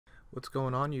What's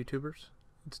going on, YouTubers?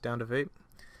 It's Down to Vape,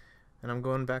 and I'm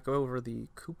going back over the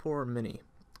KooPor Mini.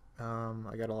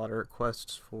 I got a lot of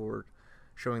requests for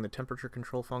showing the temperature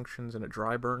control functions in a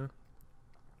dry burn,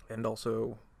 and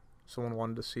also someone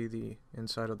wanted to see the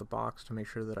inside of the box to make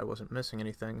sure that I wasn't missing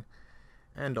anything,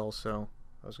 and also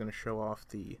I was going to show off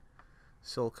the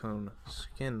silicone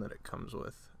skin that it comes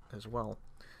with as well.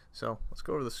 So let's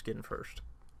go over the skin first.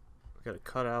 We've got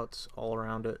cutouts all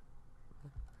around it.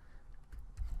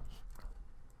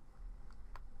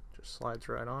 Just slides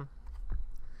right on.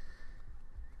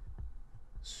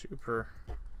 Super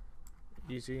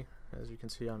easy. As you can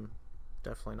see, I'm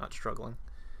definitely not struggling.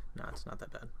 No, it's not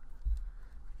that bad.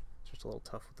 It's just a little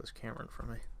tough with this camera in front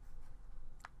of me.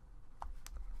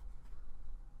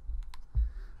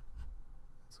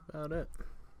 That's about it.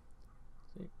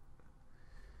 See?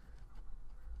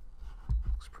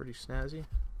 Looks pretty snazzy.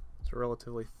 It's a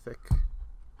relatively thick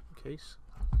case.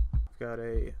 I've got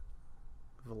a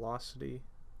Velocity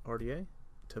RDA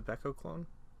tobacco clone,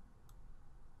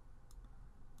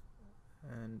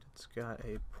 and it's got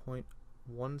a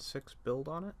 0.16 build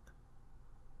on it.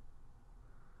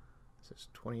 This is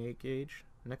 28 gauge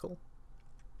nickel.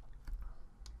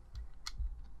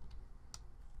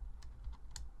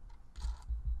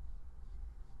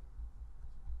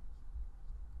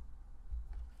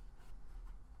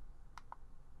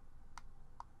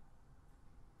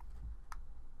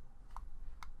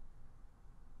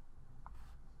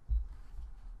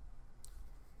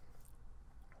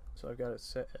 So I've got it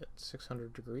set at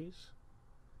 600 degrees,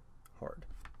 hard.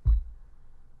 I'm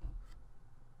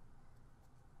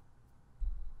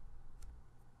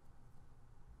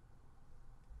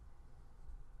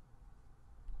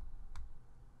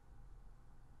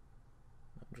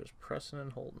just pressing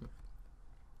and holding.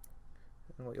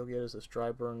 And what you'll get is this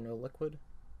dry burn, no liquid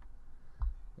on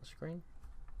the screen.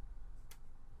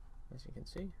 As you can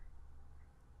see,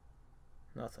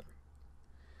 nothing.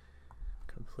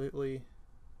 Completely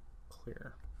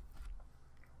clear.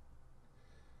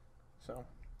 So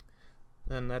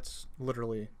then that's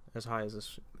literally as high as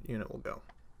this unit will go.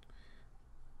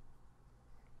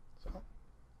 So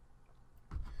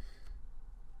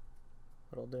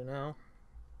what I'll do now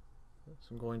is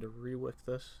I'm going to re-wick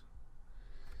this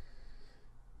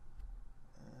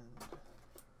and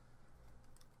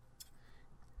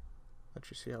let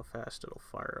you see how fast it'll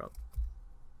fire up.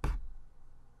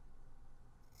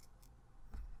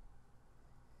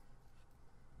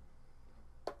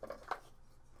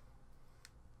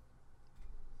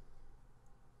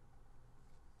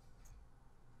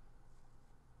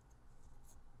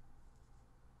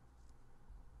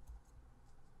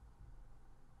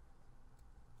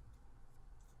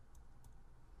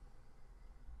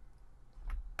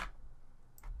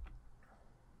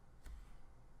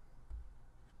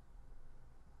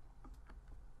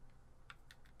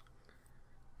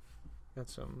 Got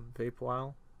some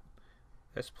Vape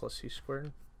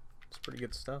S+C². It's pretty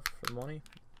good stuff for money.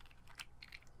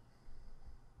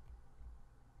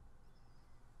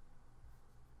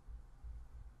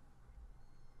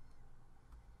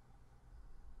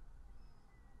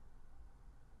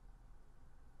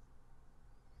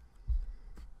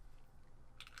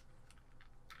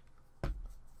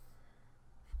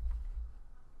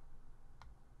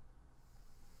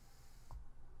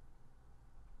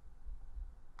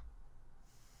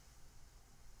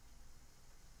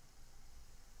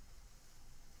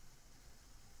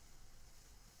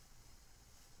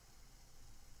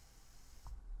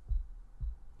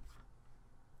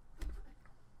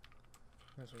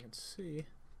 As we can see,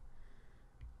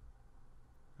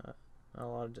 not a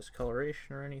lot of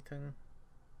discoloration or anything.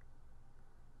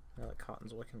 Now the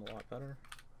cotton's looking a lot better.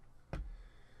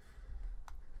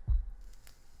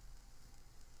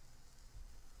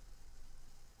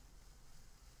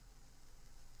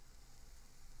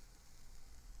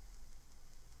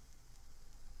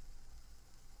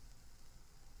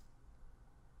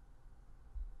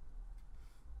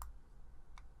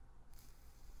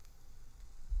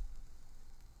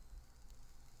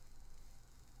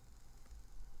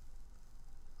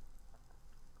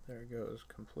 There it goes,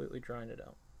 completely drying it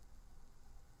out.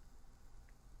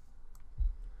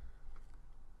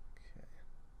 Okay.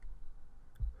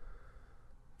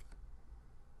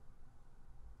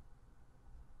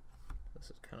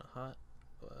 This is kind of hot,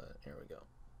 but here we go.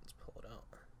 Let's pull it out.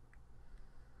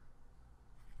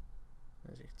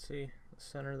 As you can see, in the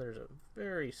center there's a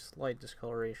very slight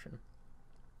discoloration.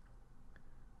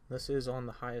 This is on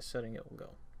the highest setting it will go.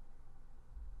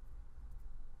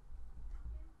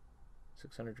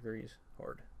 600 degrees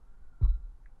hard.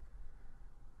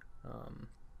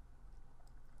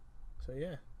 So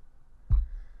yeah,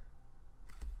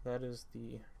 that is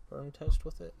the burn test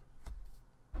with it.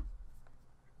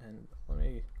 And let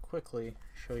me quickly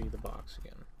show you the box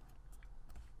again.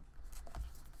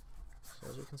 So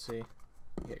as you can see,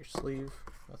 you get your sleeve,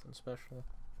 nothing special.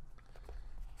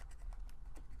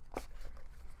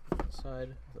 Inside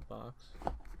of the box,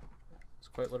 it's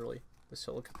quite literally the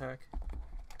silica pack,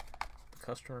 the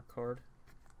customer card,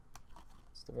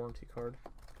 it's the warranty card,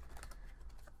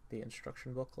 the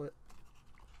instruction booklet,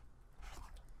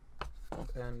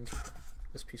 and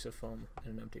this piece of foam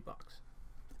in an empty box.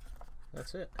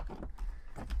 That's it.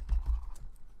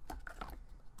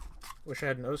 Wish I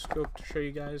had no scope to show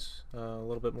you guys a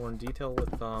little bit more in detail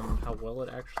with how well it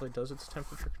actually does its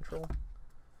temperature control,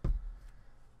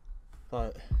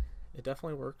 but it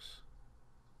definitely works,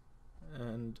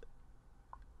 and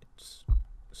it's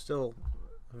still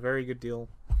a very good deal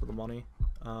for the money.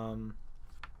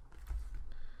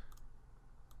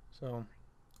 So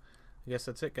I guess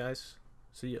that's it, guys.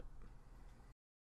 See ya.